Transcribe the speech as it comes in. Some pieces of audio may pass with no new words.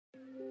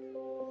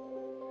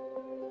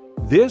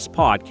This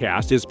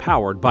podcast is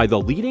powered by the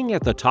Leading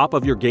at the Top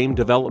of Your Game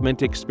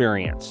development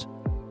experience.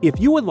 If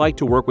you would like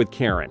to work with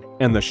Karen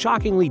and the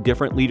shockingly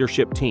different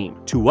leadership team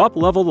to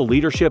up-level the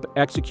leadership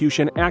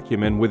execution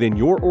acumen within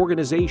your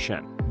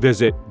organization,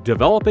 visit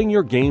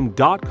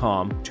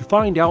developingyourgame.com to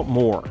find out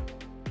more.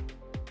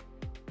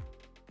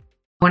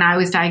 When I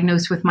was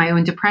diagnosed with my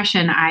own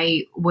depression,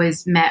 I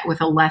was met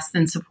with a less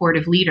than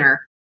supportive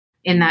leader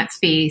in that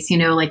space.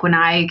 Like when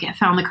I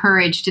found the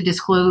courage to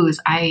disclose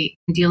I'm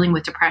dealing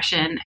with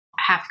depression,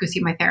 I have to go see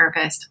my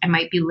therapist, I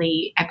might be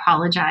late, I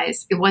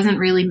apologize. It wasn't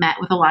really met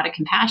with a lot of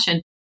compassion.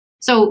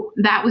 So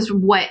that was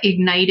what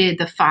ignited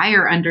the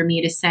fire under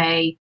me to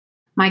say,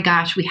 my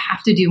gosh, we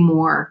have to do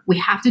more. We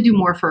have to do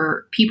more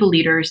for people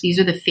leaders. These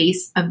are the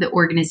face of the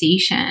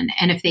organization.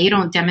 And if they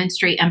don't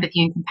demonstrate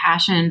empathy and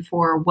compassion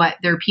for what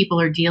their people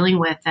are dealing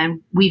with,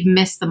 then we've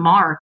missed the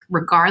mark,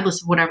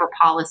 regardless of whatever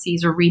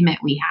policies or remit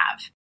we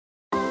have.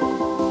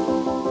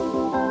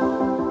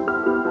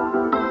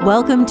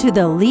 Welcome to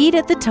the Lead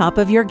at the Top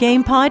of Your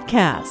Game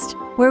podcast,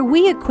 where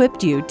we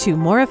equipped you to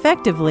more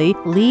effectively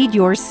lead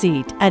your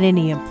seat at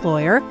any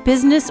employer,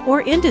 business,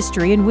 or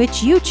industry in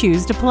which you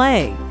choose to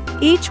play.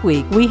 Each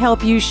week, we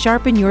help you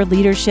sharpen your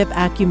leadership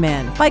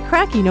acumen by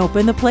cracking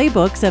open the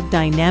playbooks of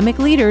dynamic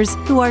leaders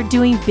who are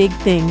doing big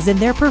things in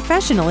their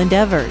professional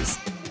endeavors.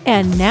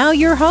 And now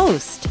your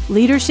host,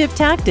 leadership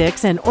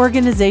tactics and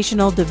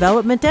organizational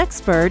development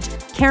expert,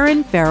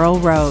 Karen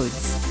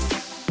Farrell-Rhodes.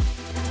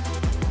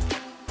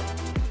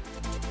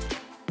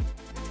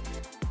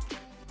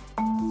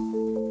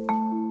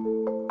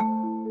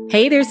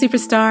 Hey there,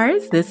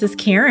 superstars. This is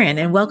Karen,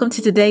 and welcome to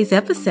today's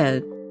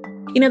episode.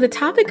 The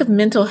topic of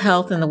mental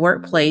health in the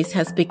workplace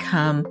has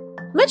become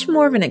much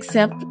more of an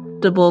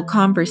acceptable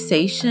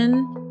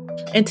conversation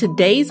in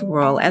today's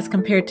world as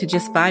compared to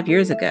just 5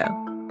 years ago.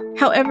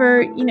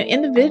 However,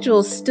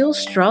 individuals still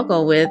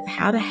struggle with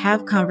how to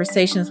have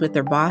conversations with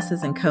their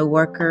bosses and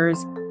coworkers.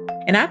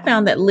 And I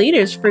found that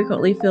leaders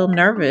frequently feel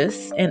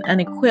nervous and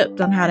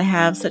unequipped on how to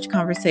have such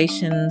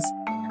conversations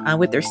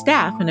with their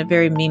staff in a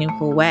very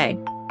meaningful way.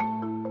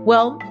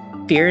 Well,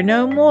 fear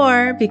no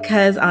more,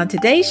 because on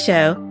today's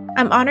show,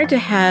 I'm honored to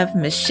have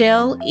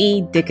Michelle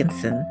E.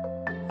 Dickinson,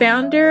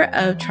 founder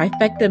of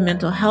Trifecta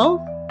Mental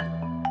Health,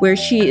 where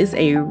she is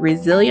a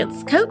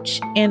resilience coach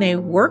and a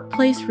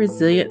workplace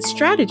resilience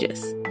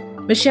strategist.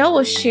 Michelle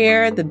will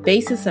share the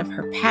basis of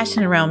her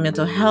passion around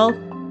mental health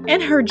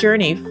and her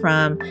journey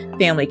from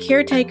family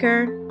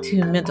caretaker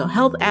to mental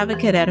health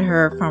advocate at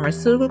her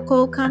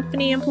pharmaceutical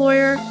company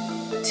employer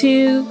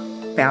to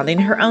founding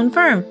her own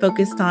firm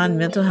focused on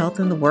mental health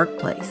in the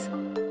workplace.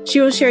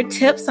 She will share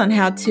tips on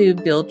how to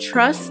build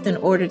trust in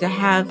order to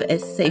have a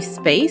safe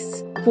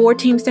space for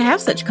teams to have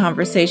such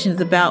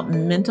conversations about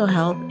mental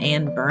health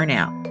and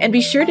burnout. And be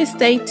sure to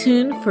stay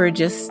tuned for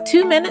just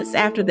 2 minutes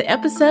after the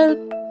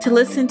episode to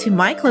listen to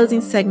my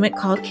closing segment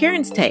called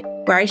Karen's Take,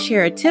 where I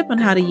share a tip on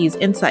how to use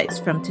insights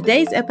from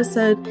today's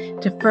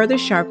episode to further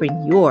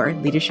sharpen your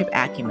leadership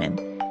acumen.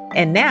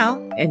 And now,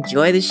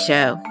 enjoy the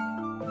show.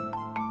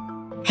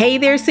 Hey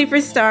there,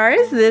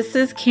 superstars. This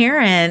is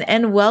Karen,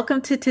 and welcome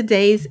to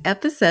today's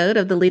episode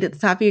of the Lead at the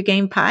Top of Your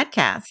Game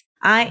podcast.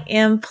 I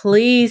am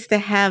pleased to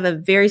have a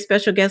very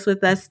special guest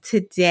with us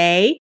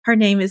today. Her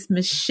name is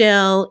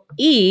Michelle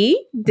E.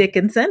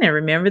 Dickinson, and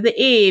remember the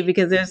E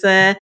because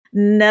there's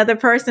another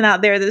person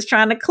out there that's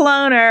trying to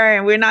clone her,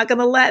 and we're not going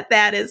to let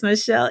that. It's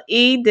Michelle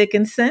E.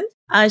 Dickinson.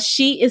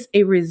 She is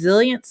a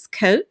resilience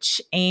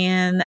coach,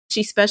 and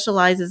she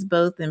specializes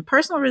both in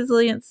personal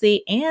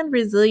resiliency and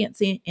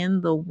resiliency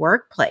in the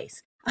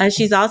workplace.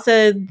 She's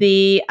also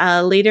the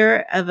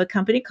leader of a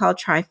company called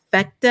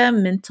Trifecta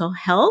Mental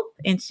Health,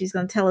 and she's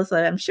going to tell us,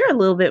 I'm sure, a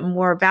little bit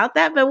more about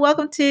that. But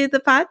welcome to the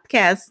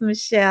podcast,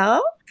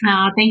 Michelle.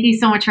 Thank you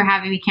so much for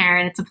having me,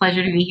 Karen. It's a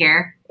pleasure to be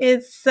here.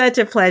 It's such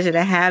a pleasure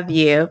to have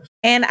you.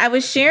 And I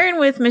was sharing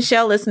with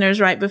Michelle listeners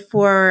right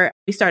before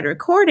we started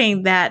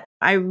recording that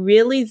I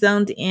really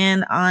zoned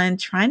in on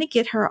trying to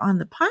get her on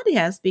the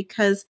podcast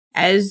because,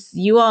 as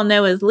you all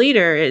know, as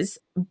leaders,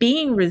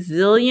 being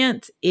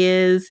resilient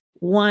is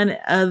one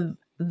of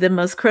the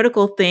most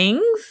critical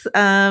things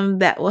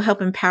that will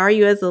help empower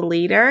you as a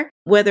leader,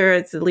 whether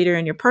it's a leader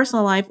in your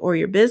personal life or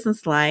your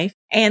business life.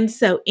 And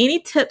so any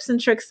tips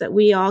and tricks that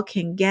we all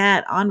can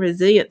get on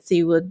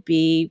resiliency would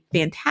be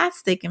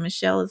fantastic. And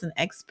Michelle is an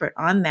expert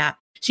on that.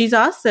 She's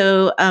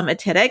also a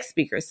TEDx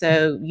speaker,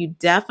 so you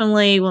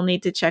definitely will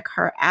need to check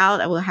her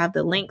out. I will have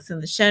the links in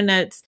the show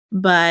notes,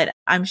 but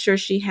I'm sure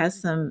she has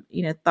some,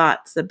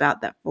 thoughts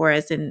about that for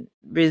us. And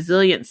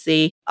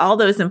resiliency,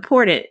 although it's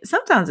important,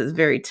 sometimes it's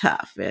very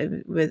tough.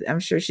 I'm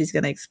sure she's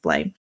going to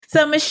explain.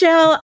 So,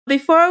 Michelle,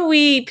 before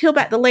we peel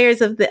back the layers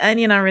of the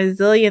onion on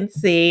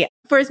resiliency,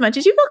 for as much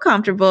as you feel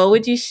comfortable,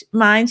 would you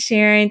mind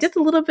sharing just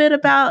a little bit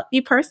about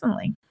you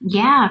personally?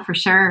 Yeah, for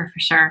sure.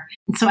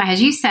 So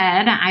as you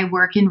said, I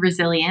work in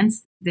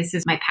resilience. This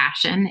is my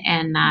passion.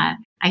 And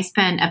I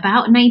spent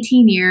about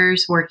 19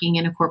 years working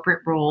in a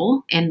corporate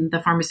role in the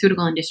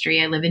pharmaceutical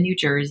industry. I live in New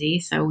Jersey,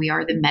 so we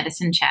are the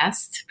medicine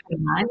chest,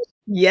 pretty much.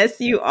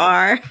 Yes, you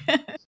are.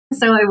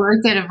 So I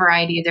worked at a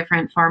variety of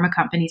different pharma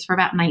companies for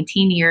about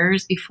 19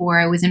 years before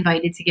I was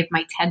invited to give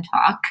my TED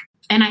Talk.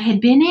 And I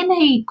had been in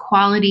a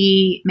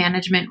quality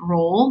management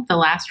role, the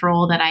last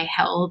role that I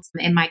held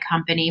in my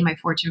company, my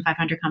Fortune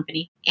 500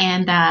 company.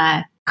 And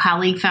a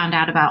colleague found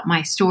out about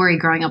my story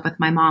growing up with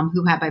my mom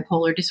who had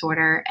bipolar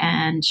disorder.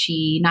 And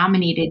she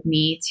nominated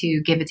me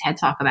to give a TED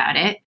Talk about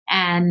it.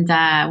 And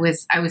I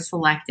was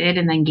selected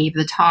and then gave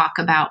the talk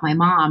about my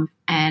mom.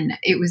 And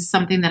it was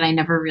something that I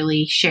never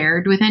really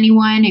shared with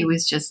anyone. It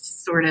was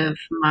just sort of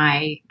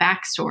my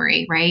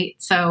backstory, right?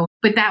 So,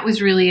 but that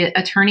was really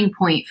a turning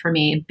point for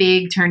me, a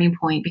big turning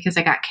point, because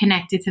I got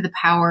connected to the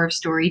power of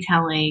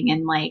storytelling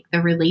and like the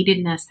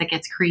relatedness that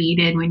gets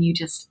created when you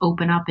just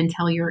open up and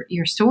tell your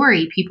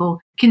story. People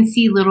can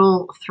see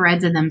little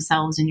threads of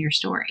themselves in your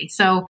story.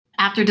 So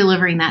after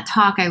delivering that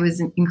talk, I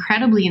was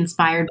incredibly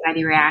inspired by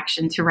the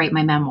reaction to write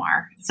my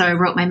memoir. So I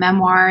wrote my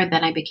memoir,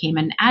 then I became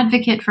an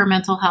advocate for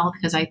mental health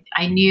because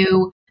I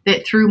knew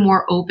that through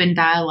more open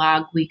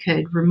dialogue, we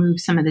could remove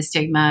some of the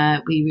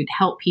stigma. We would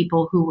help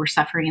people who were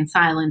suffering in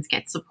silence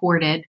get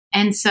supported.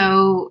 And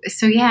so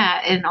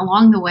yeah, and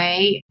along the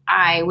way,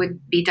 I would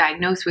be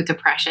diagnosed with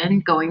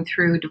depression, going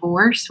through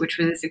divorce, which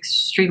was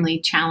extremely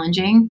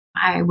challenging.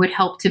 I would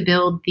help to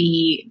build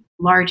the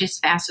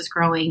largest, fastest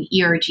growing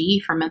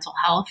ERG for mental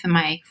health in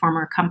my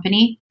former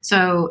company.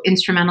 So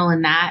instrumental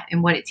in that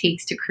and what it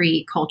takes to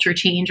create culture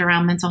change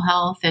around mental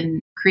health and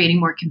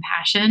creating more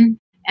compassion.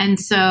 And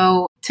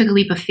so took a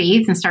leap of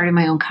faith and started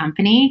my own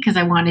company because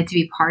I wanted to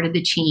be part of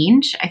the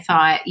change. I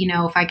thought,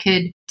 if I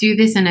could do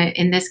this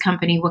in this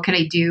company, what could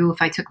I do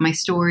if I took my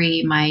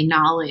story, my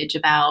knowledge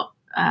about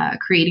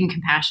creating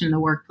compassion in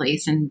the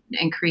workplace and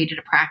created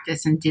a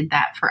practice and did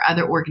that for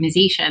other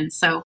organizations.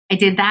 So I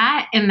did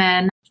that and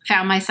then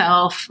found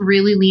myself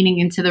really leaning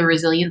into the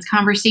resilience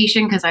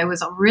conversation because I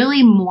was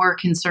really more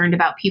concerned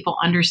about people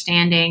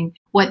understanding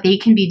what they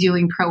can be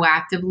doing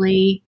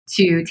proactively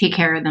to take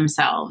care of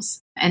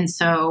themselves. And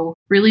so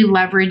really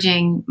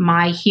leveraging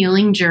my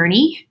healing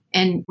journey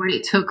and what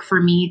it took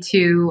for me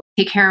to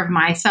take care of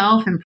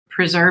myself and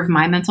preserve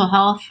my mental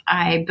health,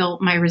 I built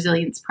my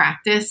resilience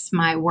practice,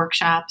 my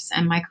workshops,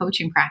 and my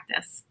coaching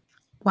practice.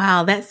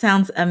 Wow, that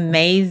sounds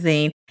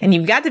amazing. And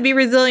you've got to be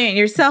resilient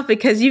yourself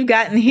because you've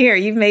gotten here.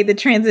 You've made the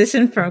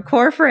transition from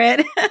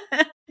corporate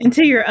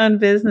into your own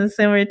business,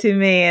 similar to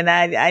me. And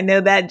I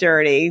know that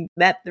journey,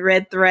 that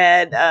red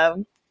thread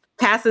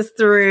passes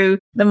through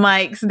the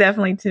mics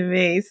definitely to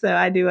me. So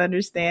I do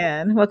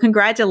understand. Well,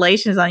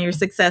 congratulations on your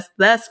success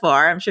thus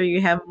far. I'm sure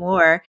you have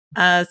more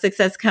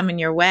success coming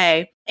your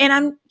way. And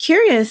I'm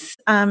curious,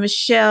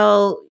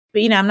 Michelle,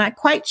 I'm not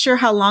quite sure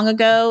how long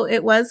ago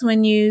it was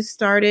when you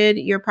started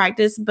your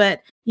practice,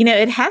 but,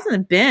 it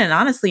hasn't been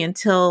honestly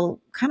until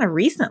kind of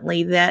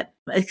recently that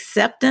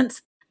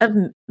acceptance of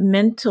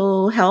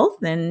mental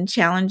health and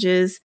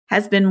challenges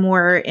has been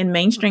more in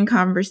mainstream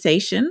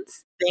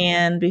conversations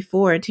than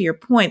before. To your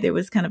point, there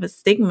was kind of a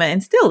stigma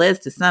and still is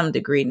to some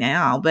degree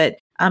now, but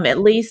at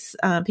least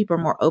people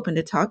are more open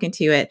to talking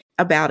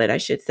about it, I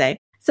should say.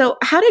 So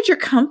how did your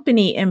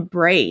company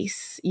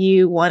embrace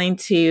you wanting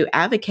to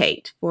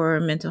advocate for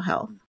mental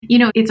health?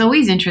 It's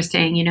always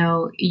interesting.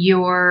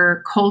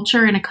 Your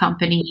culture in a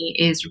company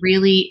is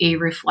really a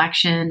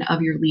reflection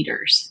of your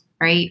leaders,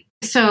 right?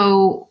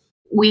 So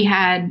we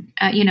had,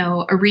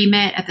 a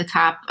remit at the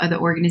top of the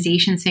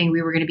organization saying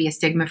we were going to be a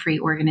stigma-free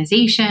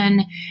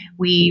organization.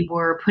 We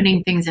were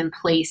putting things in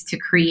place to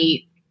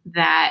create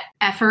that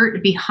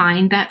effort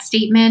behind that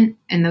statement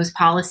and those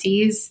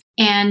policies.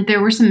 And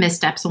there were some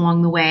missteps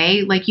along the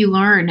way. Like you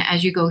learn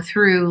as you go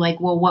through, like,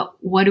 well,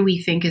 what do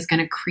we think is going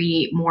to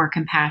create more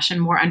compassion,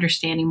 more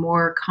understanding,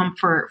 more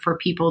comfort for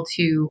people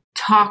to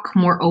talk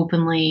more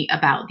openly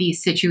about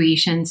these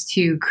situations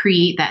to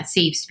create that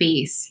safe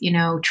space.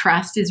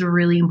 Trust is a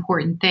really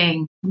important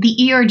thing.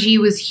 The ERG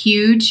was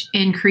huge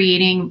in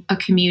creating a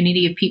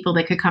community of people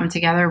that could come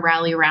together,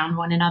 rally around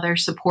one another,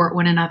 support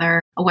one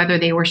another, whether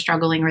they were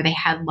struggling or they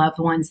had loved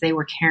ones they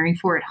were caring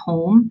for at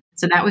home.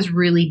 So that was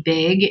really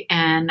big.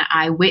 And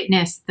I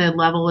witnessed the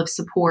level of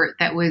support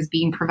that was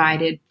being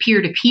provided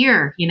peer to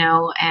peer,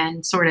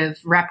 and sort of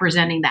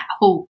representing that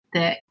hope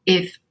that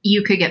if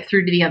you could get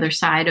through to the other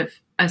side of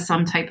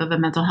some type of a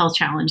mental health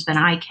challenge, then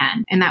I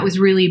can. And that was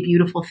really a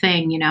beautiful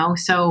thing,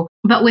 So,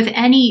 but with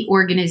any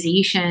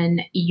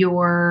organization,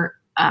 your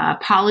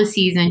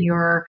policies and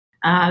your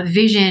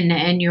vision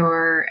and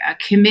your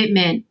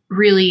commitment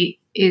really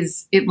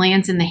it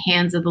lands in the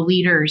hands of the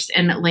leaders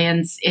and it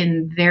lands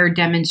in their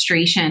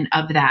demonstration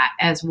of that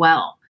as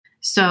well.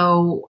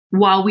 So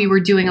while we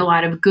were doing a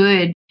lot of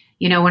good,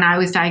 when I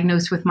was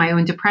diagnosed with my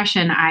own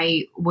depression,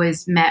 I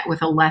was met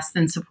with a less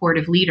than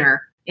supportive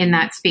leader in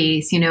that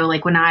space.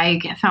 Like when I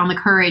found the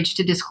courage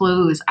to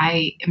disclose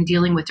I am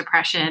dealing with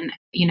depression,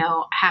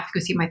 I have to go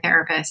see my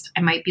therapist.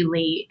 I might be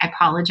late. I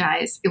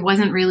apologize. It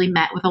wasn't really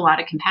met with a lot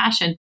of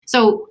compassion.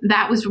 So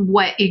that was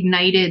what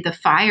ignited the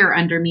fire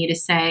under me to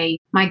say,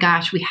 my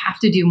gosh, we have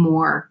to do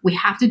more. We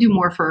have to do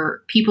more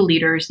for people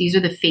leaders. These are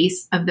the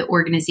face of the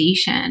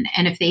organization.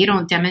 And if they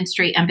don't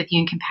demonstrate empathy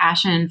and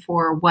compassion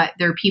for what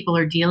their people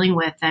are dealing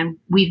with, then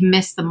we've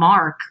missed the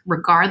mark,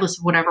 regardless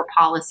of whatever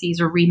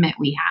policies or remit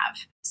we have.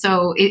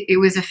 So it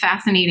was a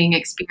fascinating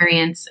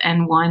experience,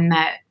 and one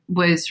that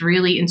was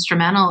really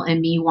instrumental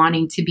in me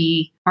wanting to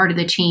be part of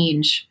the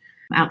change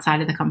outside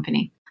of the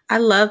company. I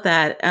love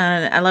that.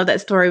 I love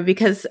that story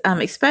because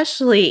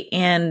especially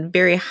in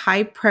very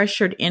high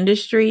pressured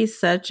industries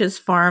such as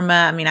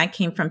pharma. I mean, I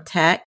came from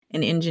tech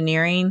and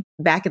engineering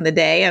back in the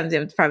day. I'm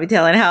probably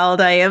telling how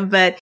old I am,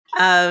 but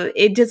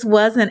it just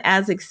wasn't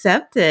as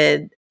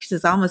accepted. You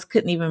just almost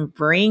couldn't even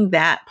bring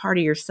that part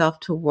of yourself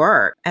to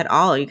work at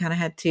all. You kind of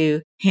had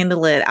to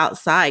handle it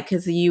outside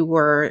because you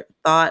were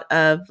thought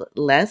of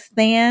less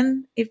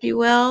than, if you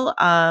will.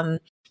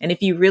 And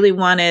if you really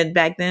wanted,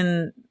 back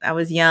then I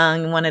was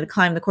young, wanted to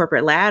climb the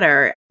corporate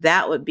ladder,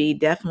 that would be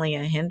definitely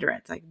a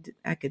hindrance.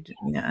 I could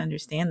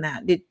understand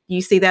that. Did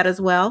you see that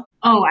as well?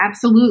 Oh,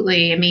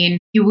 absolutely. I mean,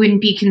 you wouldn't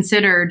be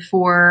considered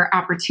for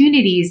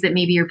opportunities that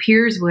maybe your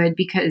peers would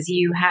because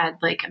you had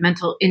like a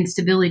mental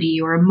instability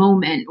or a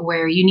moment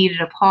where you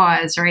needed a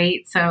pause,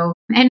 right? So,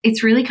 and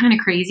it's really kind of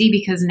crazy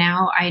because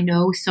now I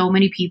know so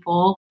many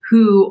people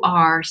who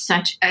are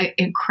such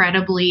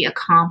incredibly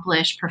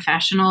accomplished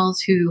professionals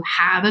who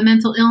have a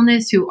mental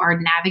illness, who are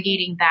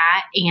navigating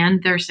that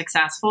and they're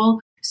successful.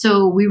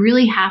 So we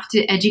really have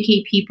to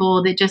educate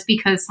people that just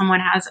because someone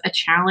has a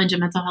challenge, a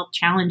mental health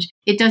challenge,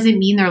 it doesn't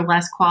mean they're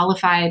less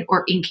qualified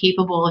or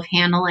incapable of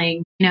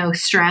handling,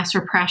 stress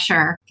or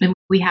pressure. And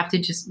we have to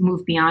just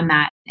move beyond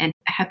that and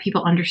have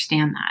people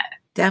understand that.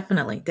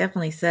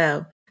 Definitely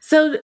so.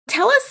 So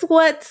tell us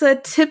what's a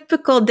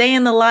typical day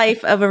in the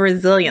life of a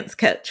resilience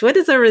coach. What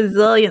does a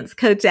resilience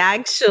coach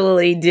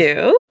actually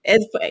do?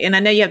 And I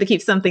know you have to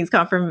keep some things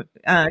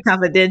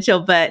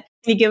confidential, but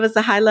can you give us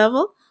a high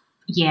level?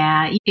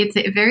 Yeah, it's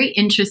a very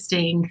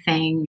interesting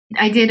thing.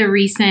 I did a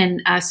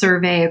recent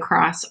survey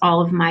across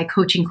all of my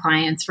coaching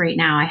clients. Right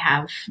now, I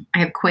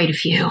have quite a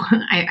few.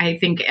 I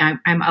think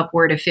I'm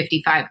upward of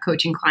 55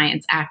 coaching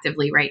clients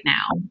actively right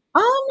now.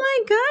 Oh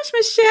my gosh,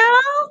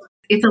 Michelle.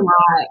 It's a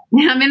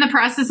lot. I'm in the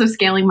process of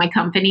scaling my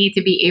company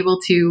to be able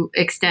to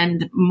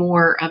extend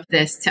more of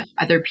this to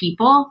other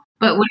people.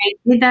 But when I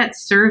did that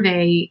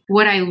survey,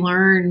 what I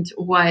learned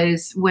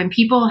was when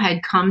people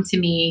had come to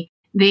me,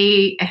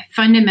 they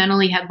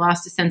fundamentally had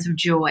lost a sense of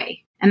joy.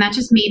 And that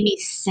just made me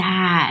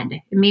sad.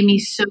 It made me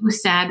so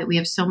sad that we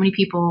have so many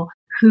people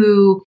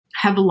who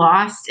have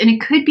lost, and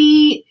it could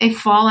be a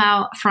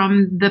fallout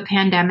from the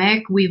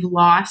pandemic. We've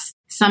lost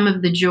some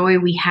of the joy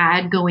we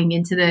had going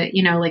into the,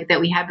 that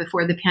we had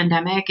before the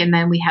pandemic. And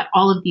then we had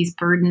all of these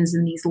burdens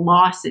and these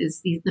losses,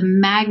 the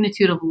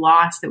magnitude of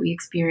loss that we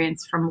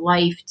experienced from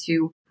life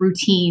to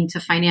routine to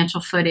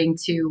financial footing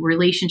to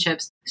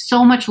relationships.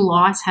 So much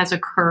loss has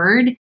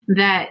occurred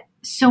that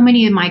so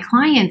many of my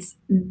clients,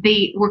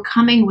 they were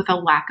coming with a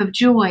lack of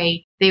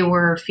joy. They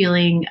were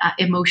feeling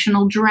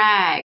emotional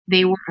drag.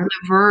 They were on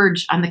the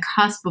verge, on the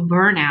cusp of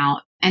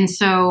burnout. And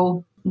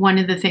so one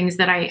of the things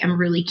that I am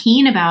really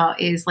keen about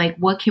is like,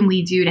 what can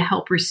we do to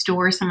help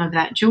restore some of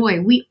that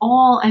joy? We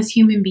all, as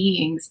human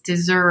beings,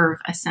 deserve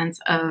a sense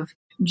of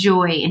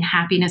joy and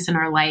happiness in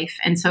our life.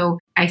 And so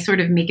I sort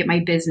of make it my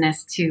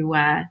business to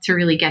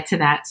really get to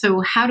that.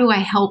 So how do I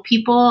help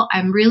people?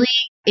 I'm really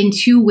in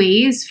two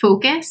ways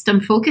focused. I'm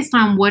focused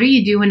on what are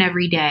you doing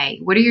every day?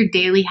 What are your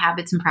daily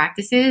habits and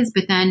practices?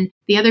 But then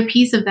the other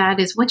piece of that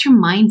is what's your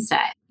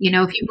mindset?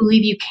 If you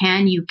believe you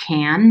can, you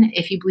can.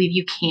 If you believe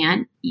you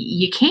can't,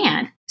 you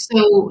can.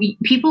 So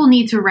people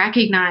need to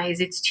recognize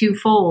it's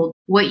twofold.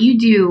 What you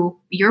do,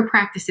 your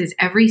practices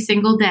every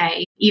single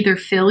day, either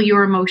fill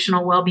your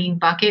emotional well-being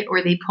bucket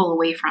or they pull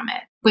away from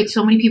it. But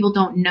so many people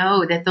don't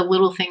know that the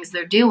little things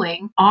they're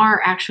doing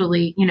are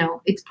actually,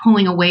 it's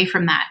pulling away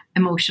from that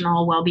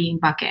emotional well-being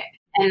bucket.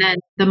 And then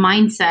the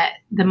mindset,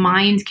 the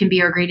mind can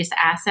be our greatest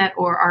asset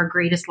or our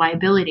greatest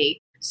liability.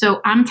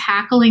 So I'm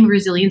tackling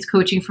resilience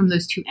coaching from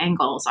those two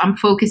angles. I'm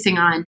focusing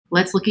on,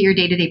 let's look at your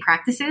day-to-day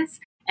practices.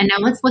 And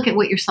now let's look at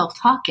what your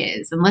self-talk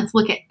is, and let's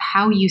look at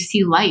how you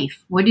see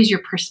life. What is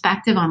your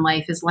perspective on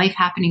life? Is life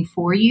happening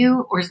for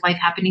you or is life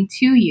happening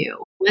to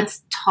you?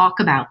 Let's talk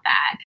about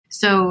that.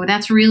 So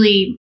that's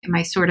really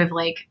my sort of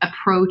like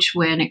approach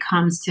when it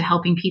comes to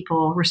helping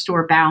people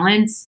restore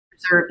balance,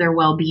 preserve their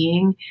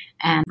well-being,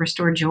 and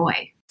restore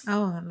joy.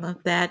 Oh, I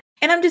love that.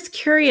 And I'm just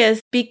curious,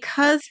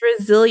 because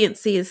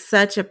resiliency is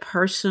such a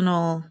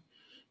personal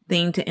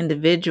thing to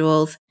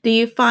individuals, do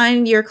you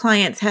find your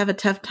clients have a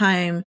tough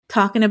time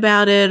talking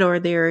about it, or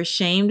they're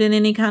ashamed in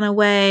any kind of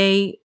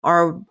way,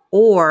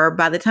 or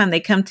by the time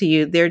they come to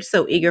you, they're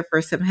so eager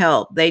for some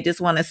help, they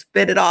just want to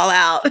spit it all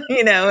out,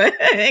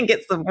 and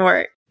get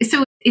support?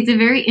 So it's a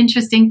very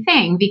interesting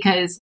thing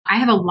because I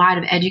have a lot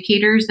of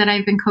educators that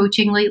I've been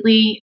coaching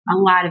lately. A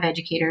lot of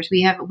educators.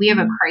 We have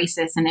a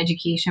crisis in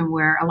education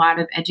where a lot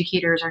of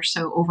educators are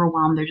so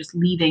overwhelmed they're just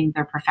leaving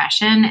their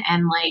profession.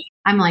 And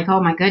I'm like,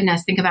 oh my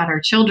goodness, think about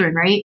our children,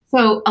 right?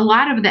 So a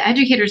lot of the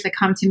educators that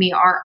come to me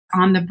are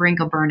on the brink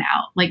of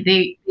burnout. Like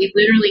they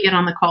literally get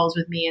on the calls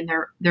with me and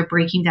they're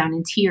breaking down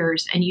in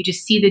tears, and you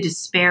just see the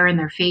despair in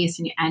their face,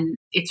 and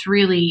it's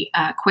really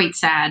quite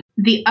sad.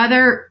 The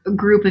other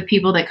group of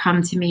people that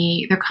come to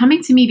me, they're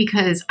coming to me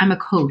because I'm a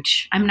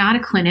coach. I'm not a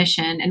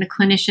clinician, and a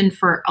clinician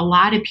for a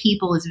lot of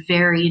people is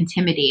very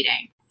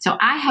intimidating. So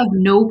I have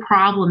no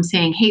problem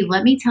saying, hey,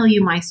 let me tell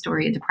you my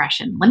story of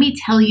depression. Let me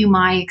tell you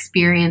my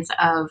experience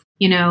of,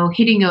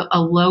 hitting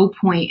a low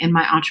point in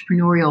my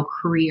entrepreneurial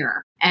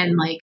career and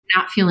like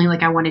not feeling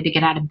like I wanted to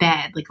get out of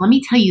bed. Like, let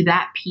me tell you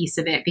that piece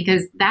of it,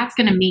 because that's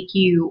going to make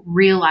you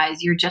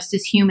realize you're just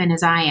as human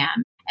as I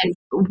am. And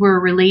we're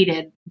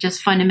related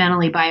just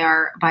fundamentally by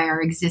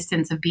our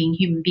existence of being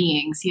human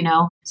beings,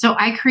 So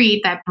I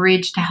create that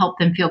bridge to help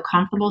them feel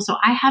comfortable. So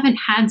I haven't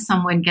had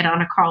someone get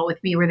on a call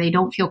with me where they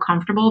don't feel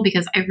comfortable,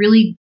 because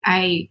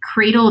I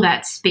cradle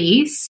that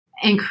space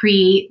and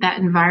create that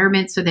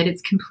environment so that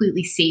it's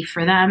completely safe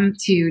for them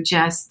to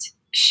just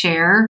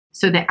share,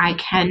 so that I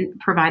can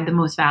provide the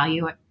most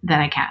value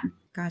that I can.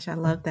 Gosh, I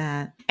love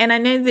that. And I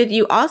know that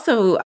you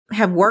also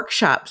have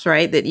workshops,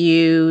 right, that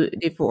you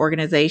do for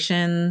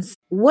organizations.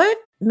 What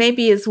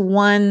maybe is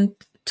one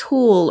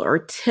tool or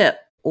tip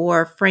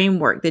or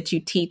framework that you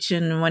teach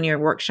in one of your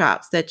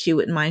workshops that you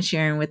wouldn't mind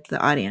sharing with the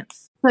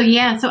audience?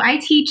 So I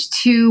teach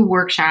 2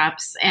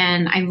 workshops,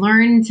 and I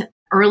learned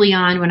early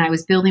on when I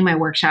was building my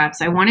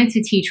workshops, I wanted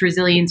to teach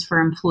resilience for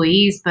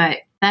employees, but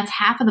that's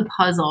half of the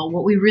puzzle.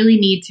 What we really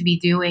need to be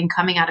doing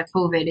coming out of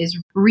COVID is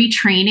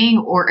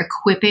retraining or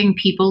equipping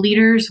people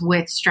leaders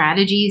with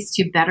strategies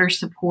to better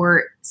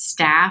support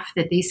staff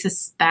that they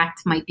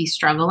suspect might be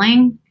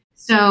struggling.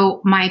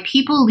 So my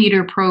people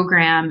leader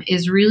program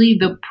is really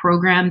the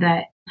program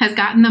that has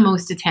gotten the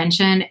most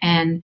attention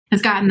and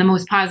has gotten the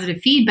most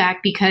positive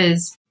feedback,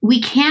 because we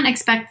can't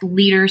expect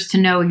leaders to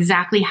know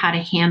exactly how to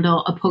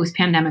handle a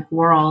post-pandemic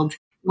world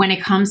when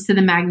it comes to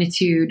the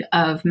magnitude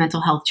of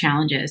mental health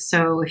challenges.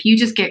 So if you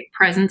just get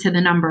present to the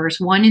numbers,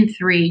 1 in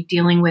 3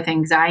 dealing with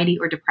anxiety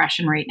or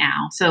depression right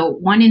now. So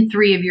 1 in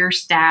 3 of your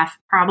staff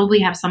probably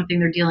have something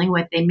they're dealing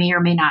with. They may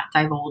or may not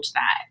divulge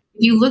that.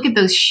 If you look at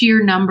those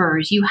sheer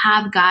numbers, you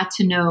have got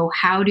to know,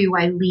 how do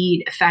I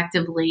lead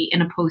effectively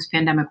in a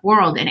post-pandemic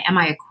world? And am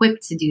I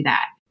equipped to do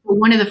that?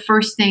 One of the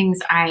first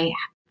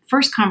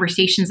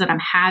conversations that I'm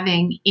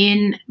having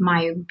in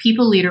my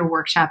people leader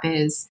workshop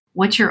is,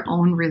 what's your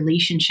own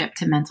relationship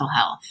to mental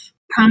health?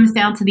 Comes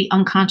down to the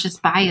unconscious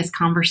bias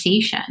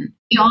conversation.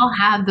 We all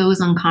have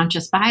those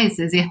unconscious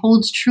biases. It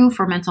holds true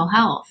for mental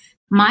health.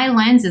 My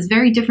lens is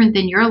very different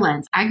than your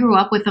lens. I grew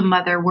up with a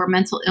mother where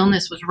mental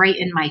illness was right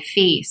in my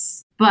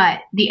face, but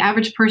the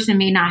average person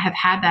may not have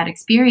had that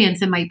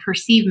experience and might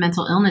perceive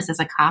mental illness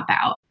as a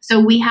cop-out. So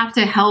we have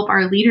to help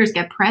our leaders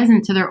get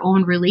present to their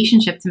own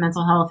relationship to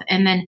mental health,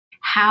 and then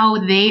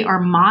how they are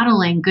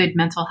modeling good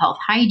mental health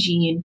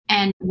hygiene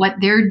and what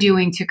they're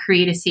doing to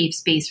create a safe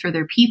space for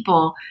their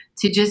people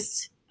to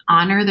just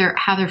honor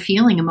how they're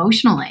feeling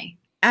emotionally.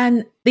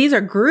 And these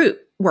are group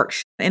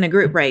workshops in a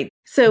group, right?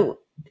 So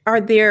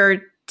are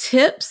there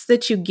tips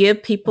that you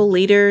give people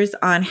leaders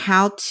on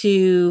how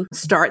to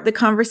start the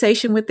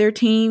conversation with their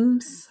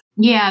teams?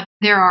 Yeah,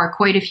 there are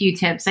quite a few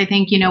tips. I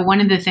think,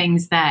 one of the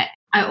things that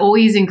I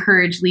always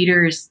encourage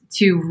leaders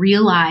to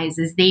realize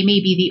is they may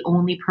be the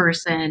only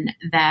person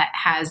that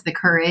has the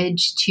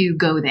courage to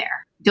go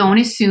there. Don't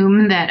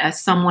assume that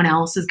someone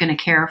else is going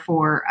to care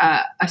for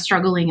a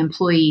struggling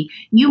employee.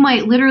 You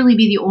might literally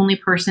be the only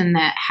person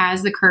that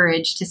has the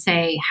courage to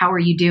say, how are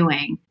you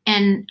doing?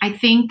 And I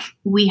think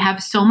we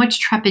have so much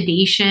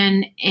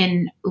trepidation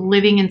in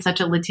living in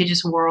such a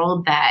litigious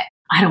world that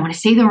I don't want to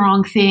say the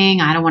wrong thing.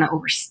 I don't want to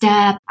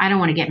overstep. I don't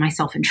want to get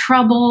myself in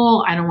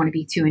trouble. I don't want to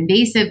be too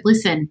invasive.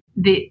 Listen,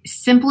 the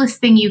simplest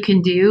thing you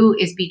can do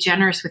is be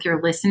generous with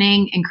your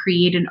listening and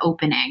create an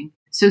opening.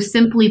 So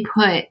simply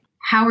put,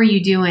 how are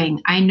you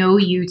doing? I know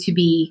you to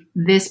be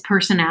this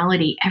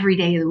personality every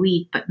day of the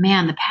week, but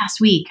man, the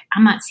past week,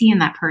 I'm not seeing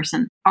that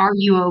person. Are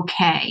you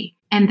okay?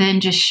 And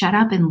then just shut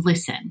up and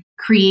listen.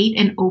 Create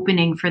an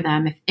opening for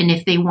them. And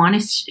if they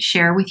want to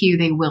share with you,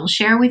 they will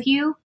share with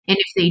you. And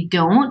if they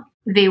don't,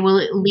 they will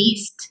at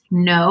least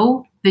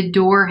know the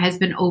door has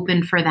been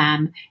opened for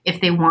them if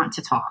they want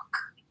to talk.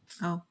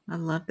 Oh, I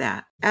love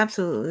that.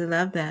 Absolutely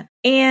love that.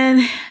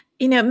 And,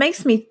 it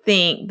makes me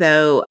think,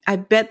 though, I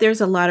bet there's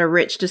a lot of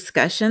rich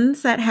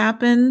discussions that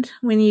happened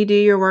when you do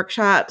your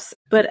workshops,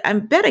 but I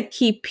bet a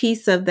key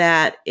piece of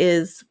that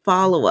is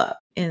follow-up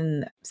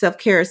in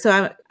self-care.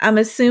 So I'm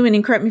assuming,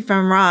 and correct me if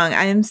I'm wrong,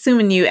 I'm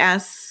assuming you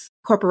ask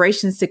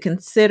corporations to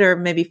consider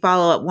maybe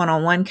follow-up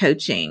one-on-one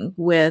coaching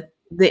with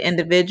the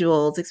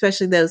individuals,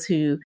 especially those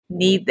who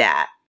need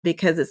that,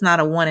 because it's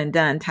not a one and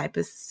done type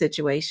of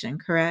situation,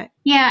 correct?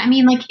 Yeah, I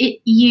mean,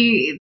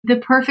 The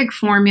perfect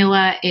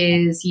formula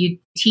is you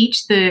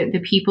teach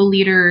the people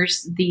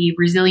leaders the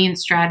resilient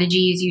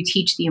strategies, you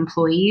teach the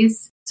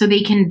employees so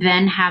they can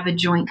then have a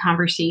joint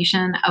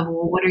conversation of,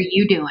 well, what are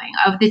you doing?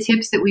 Of the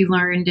tips that we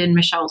learned in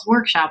Michelle's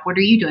workshop, what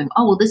are you doing?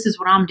 Oh, well, this is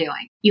what I'm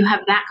doing. You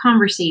have that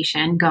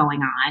conversation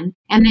going on.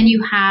 And then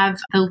you have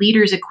the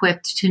leaders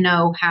equipped to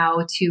know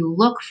how to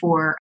look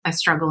for a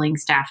struggling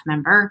staff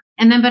member.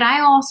 And then, but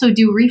I also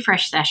do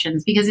refresh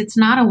sessions because it's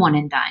not a one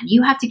and done.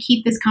 You have to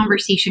keep this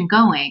conversation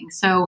going.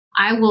 So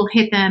I will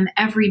hit them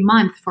every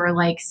month for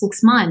like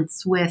 6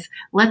 months with,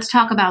 let's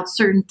talk about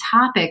certain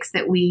topics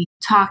that we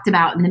talked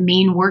about in the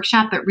main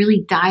workshop, but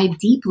really dive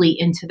deeply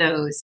into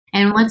those.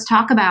 And let's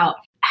talk about,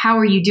 how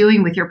are you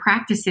doing with your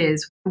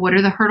practices? What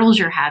are the hurdles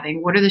you're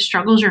having? What are the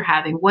struggles you're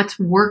having? What's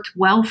worked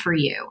well for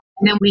you?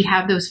 And then we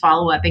have those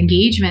follow-up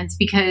engagements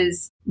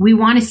because we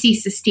want to see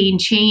sustained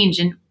change.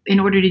 And in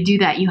order to do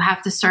that, you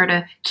have to start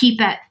to keep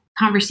that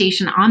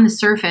conversation on the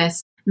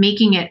surface,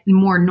 making it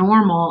more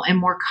normal and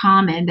more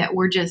common that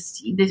we're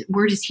just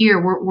here.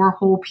 We're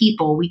whole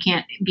people. We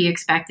can't be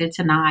expected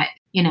to not,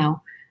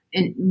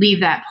 and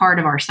leave that part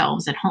of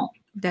ourselves at home.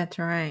 That's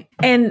right.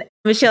 And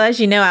Michelle, as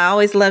you know, I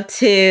always love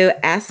to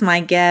ask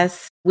my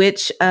guests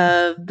which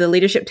of the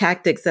leadership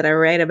tactics that I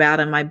read about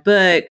in my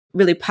book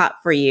really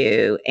popped for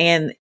you.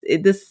 And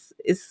this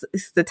is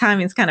the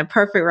timing is kind of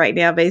perfect right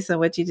now based on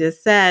what you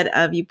just said.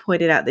 You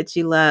pointed out that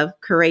you love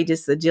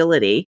courageous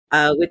agility,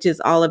 which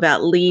is all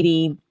about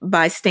leading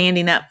by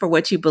standing up for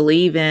what you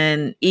believe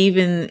in,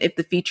 even if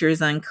the future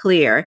is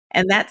unclear.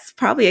 And that's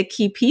probably a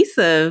key piece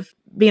of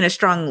being a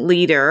strong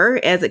leader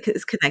as it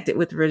is connected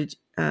with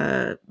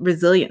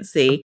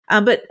resiliency.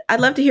 But I'd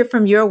love to hear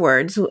from your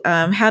words.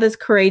 How does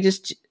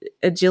courageous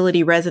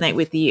agility resonate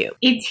with you?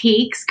 It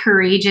takes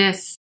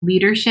courageous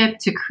leadership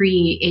to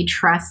create a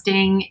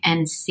trusting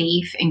and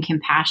safe and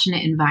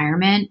compassionate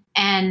environment.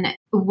 And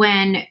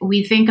when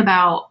we think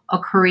about a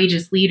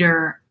courageous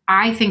leader,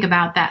 I think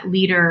about that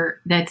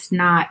leader that's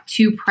not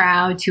too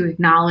proud to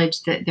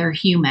acknowledge that they're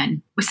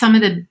human. Some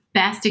of the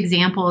best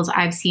examples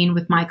I've seen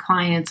with my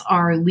clients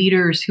are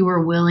leaders who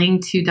are willing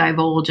to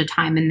divulge a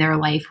time in their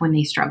life when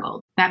they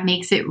struggled. That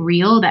makes it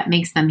real, that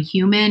makes them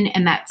human,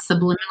 and that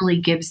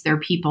subliminally gives their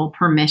people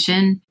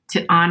permission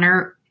to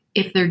honor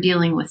if they're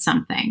dealing with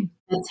something.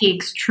 It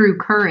takes true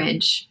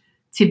courage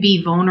to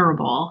be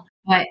vulnerable,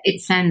 but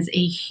it sends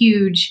a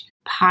huge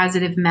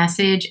positive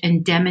message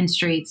and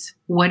demonstrates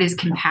what does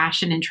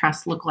compassion and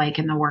trust look like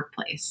in the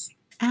workplace.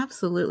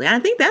 Absolutely. I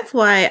think that's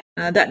why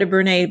Dr.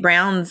 Brene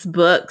Brown's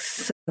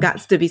books got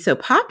to be so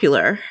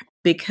popular,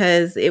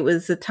 because it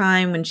was a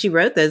time when she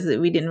wrote those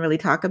that we didn't really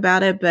talk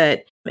about it,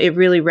 but it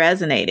really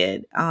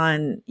resonated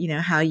on,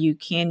 how you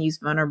can use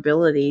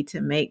vulnerability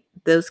to make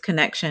those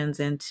connections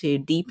and to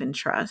deepen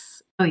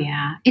trust. Oh,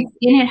 yeah. And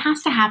it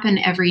has to happen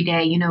every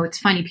day. It's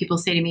funny. People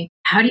say to me,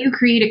 how do you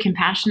create a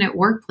compassionate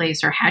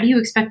workplace? Or how do you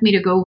expect me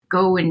to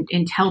go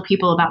and tell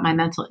people about my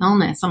mental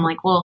illness? I'm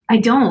like, well, I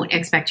don't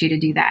expect you to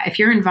do that. If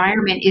your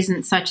environment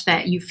isn't such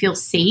that you feel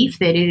safe,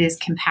 that it is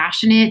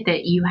compassionate,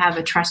 that you have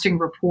a trusting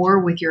rapport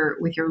with your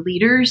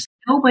leaders,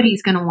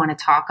 nobody's going to want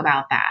to talk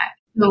about that.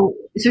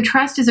 So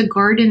trust is a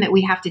garden that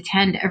we have to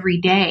tend every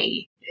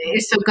day.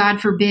 So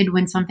God forbid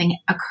when something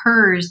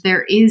occurs,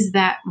 there is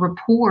that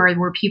rapport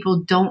where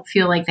people don't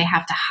feel like they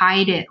have to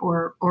hide it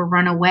or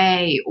run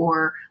away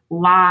or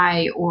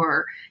lie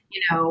or,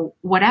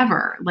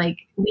 whatever. Like,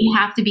 we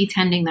have to be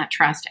tending that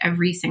trust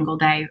every single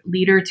day,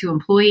 leader to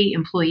employee,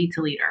 employee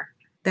to leader.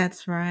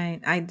 That's right.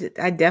 I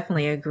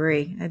definitely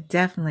agree.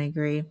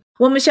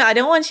 Well, Michelle, I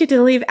don't want you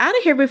to leave out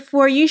of here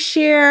before you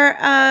share,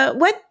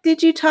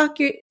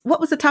 what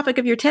was the topic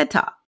of your TED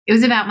Talk? It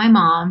was about my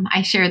mom.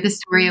 I shared the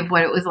story of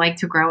what it was like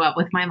to grow up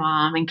with my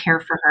mom and care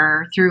for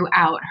her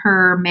throughout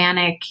her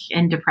manic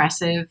and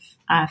depressive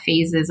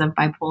phases of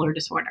bipolar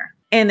disorder.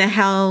 And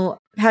how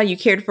you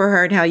cared for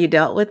her and how you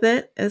dealt with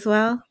it as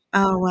well?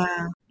 Oh,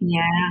 wow.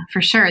 Yeah,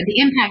 for sure. The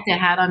impact it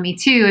had on me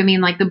too. I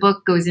mean, like, the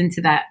book goes into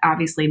that,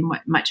 obviously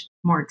much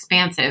more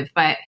expansive,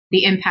 but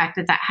the impact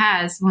that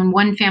has when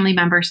one family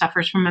member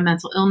suffers from a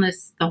mental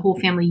illness, the whole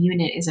family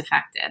unit is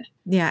affected.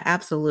 Yeah,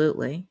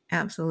 absolutely.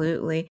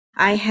 Absolutely.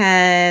 I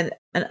had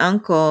an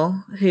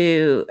uncle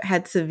who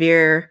had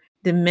severe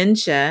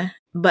dementia,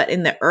 but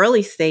in the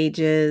early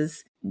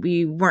stages,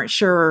 we weren't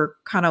sure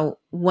kind of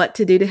what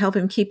to do to help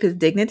him keep his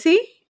dignity,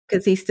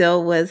 because he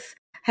still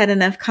had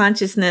enough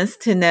consciousness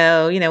to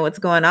know, what's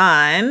going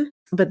on.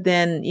 But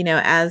then,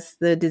 as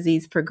the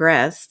disease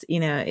progressed,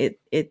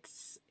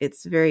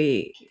 it's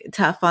very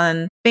tough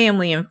on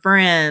family and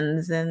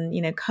friends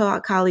and,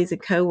 colleagues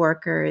and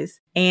coworkers,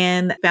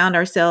 and found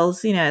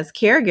ourselves, as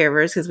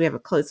caregivers, because we have a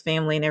close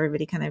family and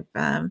everybody kind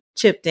of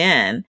chipped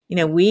in.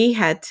 We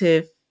had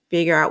to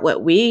figure out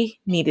what we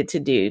needed to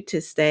do to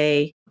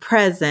stay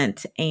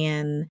present.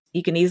 And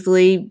you can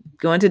easily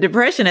go into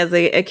depression as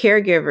a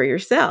caregiver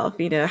yourself.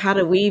 How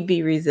do we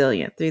be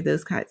resilient through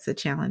those kinds of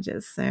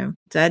challenges? So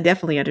I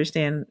definitely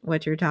understand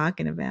what you're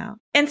talking about.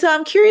 And so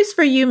I'm curious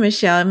for you,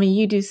 Michelle. I mean,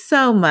 you do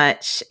so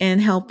much in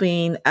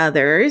helping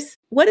others.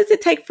 What does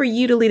it take for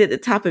you to lead at the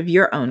top of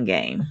your own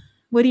game?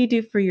 What do you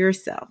do for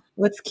yourself?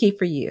 What's key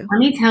for you? Let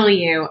me tell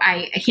you,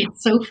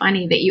 it's so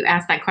funny that you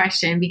asked that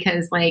question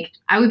because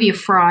I would be a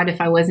fraud if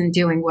I wasn't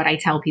doing what I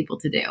tell people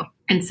to do.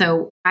 And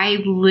so I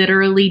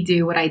literally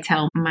do what I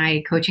tell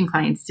my coaching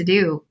clients to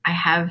do. I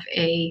have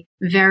a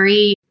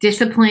very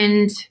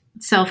disciplined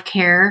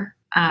self-care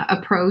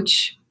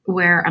approach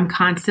where I'm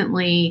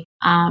constantly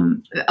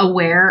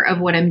aware of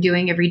what I'm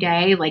doing every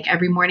day. Like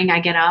every morning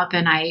I get up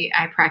and I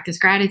practice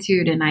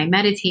gratitude and I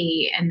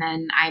meditate, and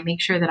then I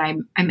make sure that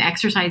I'm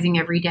exercising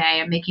every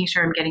day. I'm making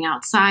sure I'm getting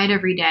outside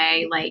every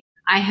day. Like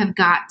I have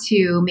got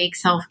to make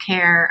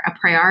self-care a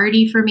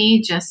priority for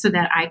me just so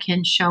that I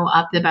can show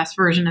up the best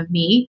version of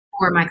me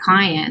for my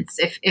clients.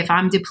 If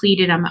I'm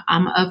depleted,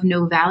 I'm of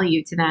no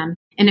value to them.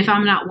 And if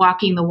I'm not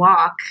walking the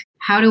walk,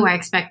 how do I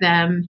expect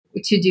them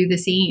to do the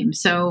same?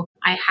 So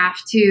I have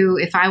to,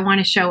 if I want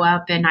to show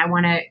up and I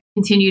want to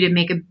continue to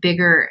make a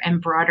bigger and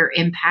broader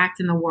impact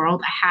in the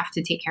world, I have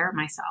to take care of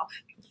myself.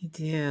 You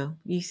do.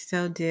 You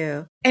so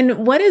do.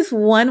 And what is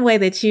one way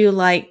that you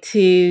like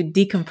to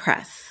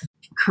decompress?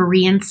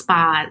 Korean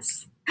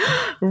spas.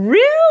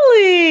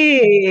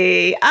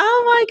 Really?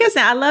 Oh my goodness.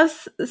 I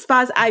love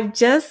spas. I've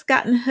just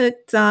gotten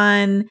hooked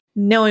on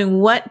knowing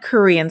what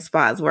Korean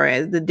spas were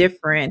as the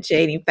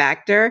differentiating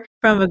factor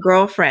from a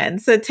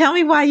girlfriend. So tell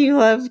me why you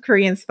love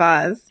Korean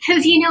spas.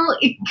 Because,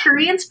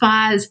 Korean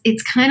spas,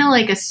 it's kind of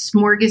like a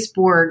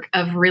smorgasbord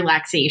of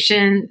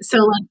relaxation. So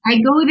I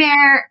go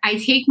there, I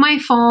take my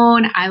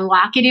phone, I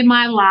lock it in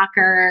my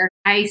locker.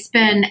 I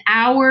spend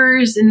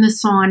hours in the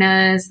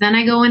saunas, then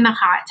I go in the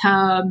hot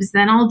tubs,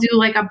 then I'll do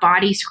a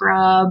body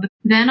scrub,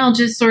 then I'll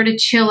just sort of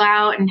chill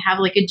out and have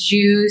a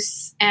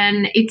juice.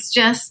 And it's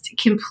just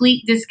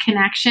complete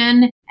disconnection.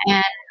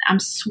 And I'm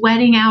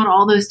sweating out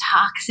all those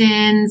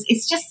toxins.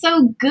 It's just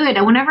so good.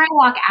 And whenever I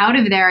walk out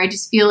of there, I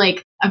just feel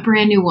like a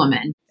brand new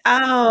woman.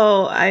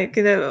 Oh, I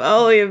can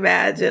only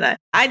imagine.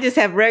 I just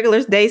have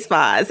regular day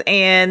spas,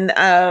 and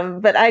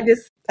but I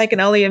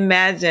can only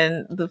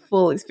imagine the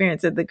full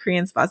experience of the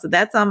Korean spa. So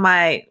that's on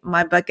my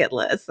bucket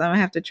list. I'm gonna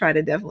have to try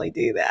to definitely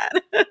do that.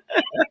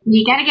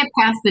 You got to get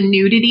past the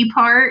nudity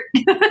part.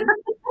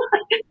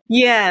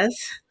 Yes,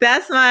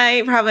 that's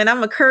my problem. And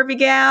I'm a curvy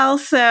gal,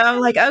 so I'm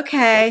like,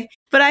 okay.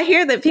 But I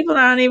hear that people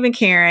aren't even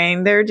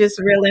caring. They're just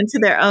real into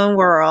their own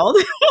world.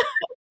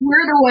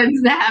 We're the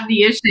ones that have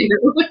the issue.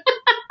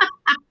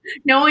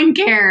 No one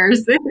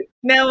cares.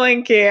 No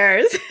one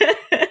cares.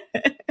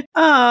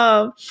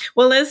 Oh,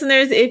 well,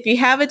 listeners, if you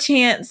have a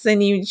chance,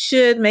 and you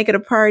should make it a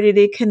party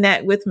to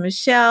connect with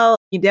Michelle,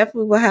 you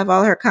definitely will have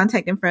all her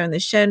contact info in the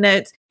show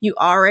notes. You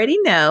already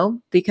know,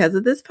 because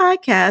of this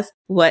podcast,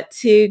 what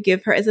to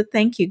give her as a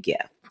thank you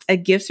gift, a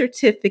gift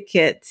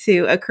certificate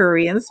to a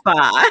Korean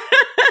spa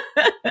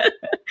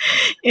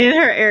in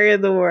her area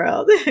of the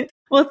world.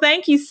 Well,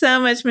 thank you so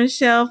much,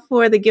 Michelle,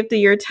 for the gift of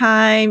your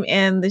time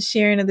and the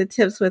sharing of the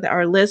tips with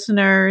our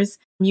listeners.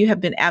 You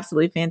have been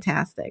absolutely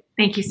fantastic.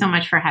 Thank you so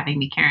much for having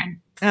me, Karen.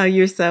 Oh,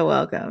 you're so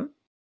welcome.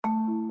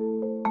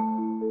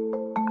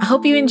 I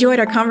hope you enjoyed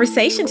our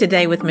conversation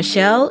today with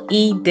Michelle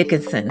E.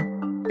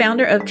 Dickinson,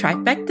 founder of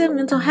Trifecta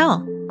Mental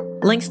Health.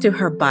 Links to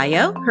her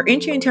bio, her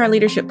entry into our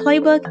leadership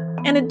playbook,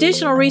 and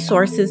additional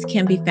resources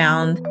can be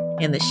found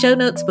in the show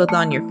notes, both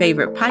on your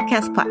favorite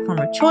podcast platform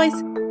of choice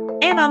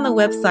and on the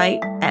website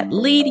at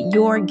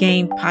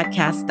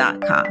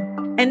leadyourgamepodcast.com.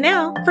 And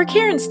now for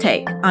Karen's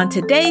take on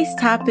today's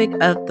topic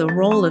of the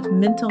role of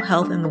mental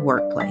health in the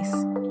workplace.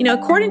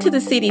 According to the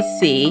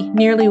CDC,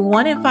 nearly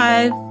 1 in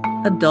 5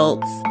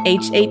 adults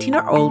aged 18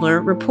 or older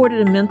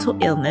reported a mental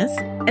illness,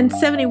 and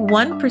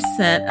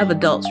 71% of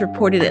adults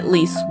reported at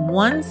least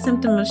one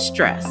symptom of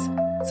stress,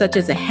 such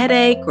as a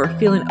headache or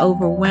feeling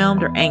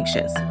overwhelmed or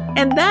anxious.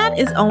 And that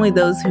is only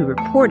those who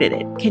reported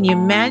it. Can you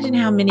imagine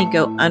how many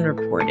go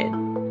unreported?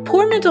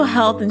 Poor mental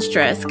health and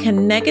stress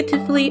can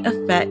negatively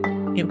affect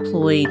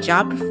employee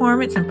job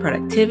performance and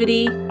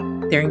productivity,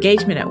 their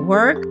engagement at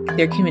work,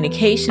 their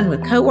communication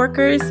with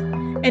coworkers,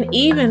 and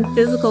even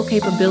physical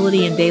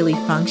capability and daily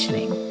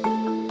functioning.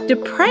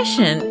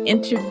 Depression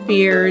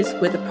interferes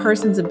with a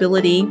person's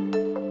ability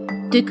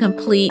to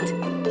complete,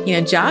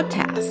 job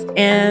tasks.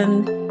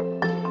 And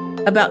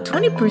about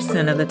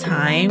 20% of the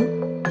time,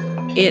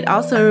 it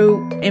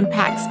also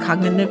impacts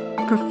cognitive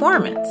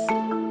performance.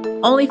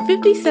 Only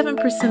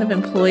 57% of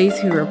employees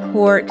who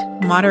report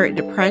moderate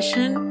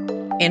depression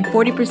and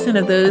 40%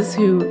 of those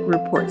who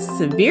report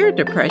severe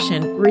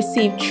depression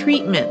receive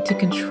treatment to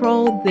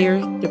control their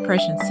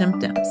depression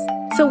symptoms.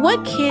 So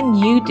what can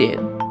you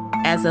do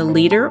as a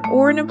leader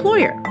or an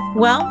employer?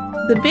 Well,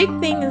 the big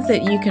thing is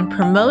that you can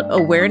promote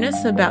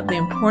awareness about the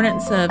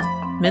importance of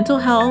mental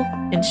health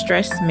and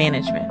stress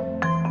management.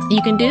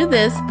 You can do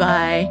this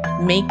by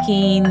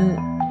making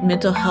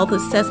mental health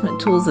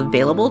assessment tools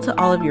available to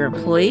all of your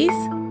employees.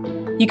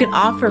 You can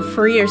offer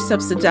free or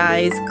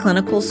subsidized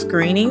clinical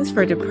screenings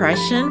for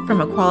depression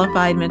from a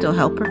qualified mental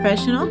health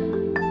professional.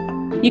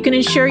 You can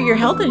ensure your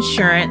health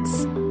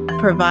insurance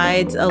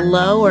provides a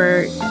low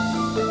or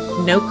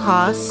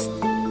no-cost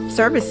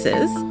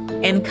services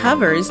and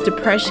covers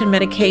depression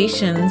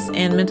medications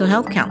and mental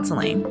health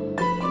counseling.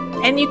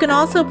 And you can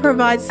also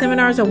provide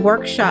seminars or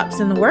workshops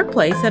in the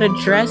workplace that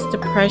address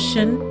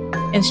depression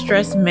and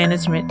stress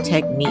management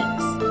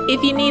techniques.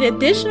 If you need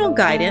additional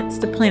guidance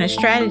to plan a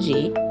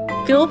strategy,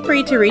 feel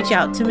free to reach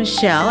out to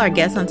Michelle, our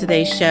guest on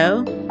today's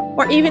show,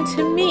 or even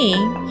to me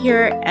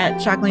here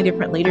at Shockingly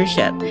Different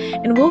Leadership,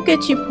 and we'll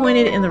get you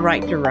pointed in the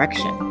right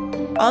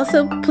direction.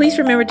 Also, please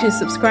remember to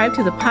subscribe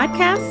to the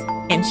podcast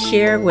and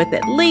share with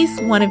at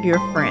least one of your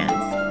friends.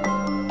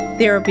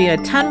 There will be a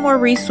ton more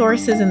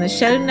resources in the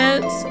show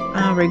notes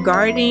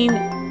regarding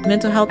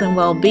mental health and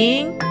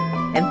well-being.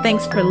 And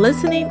thanks for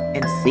listening,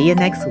 and see you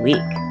next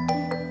week.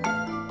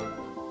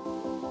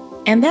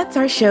 And that's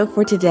our show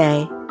for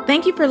today.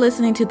 Thank you for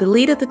listening to the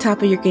Lead at the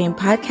Top of Your Game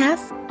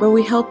podcast, where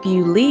we help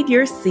you lead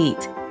your seat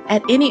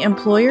at any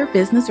employer,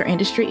 business, or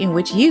industry in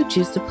which you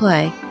choose to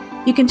play.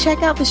 You can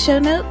check out the show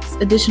notes,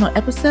 additional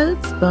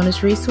episodes,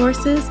 bonus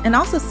resources, and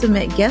also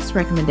submit guest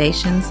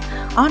recommendations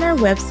on our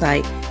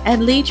website at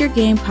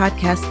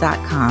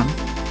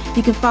leadyourgamepodcast.com.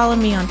 You can follow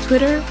me on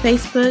Twitter,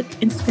 Facebook,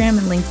 Instagram,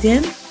 and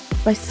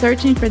LinkedIn by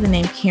searching for the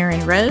name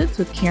Karen Rhodes,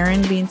 with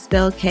Karen being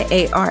spelled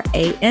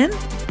K-A-R-A-N.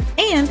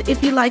 And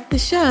if you like the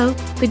show,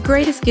 the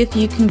greatest gift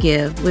you can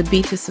give would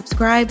be to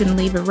subscribe and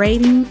leave a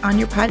rating on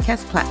your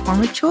podcast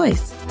platform of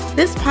choice.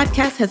 This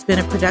podcast has been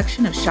a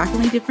production of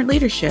Shockingly Different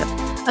Leadership,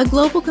 a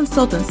global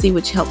consultancy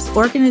which helps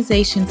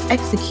organizations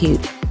execute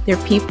their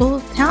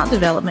people, talent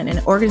development, and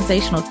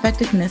organizational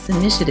effectiveness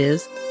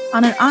initiatives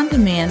on an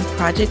on-demand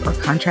project or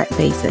contract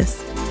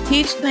basis.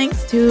 Huge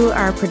thanks to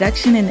our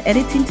production and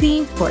editing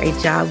team for a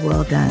job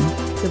well done.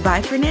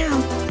 Goodbye for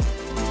now.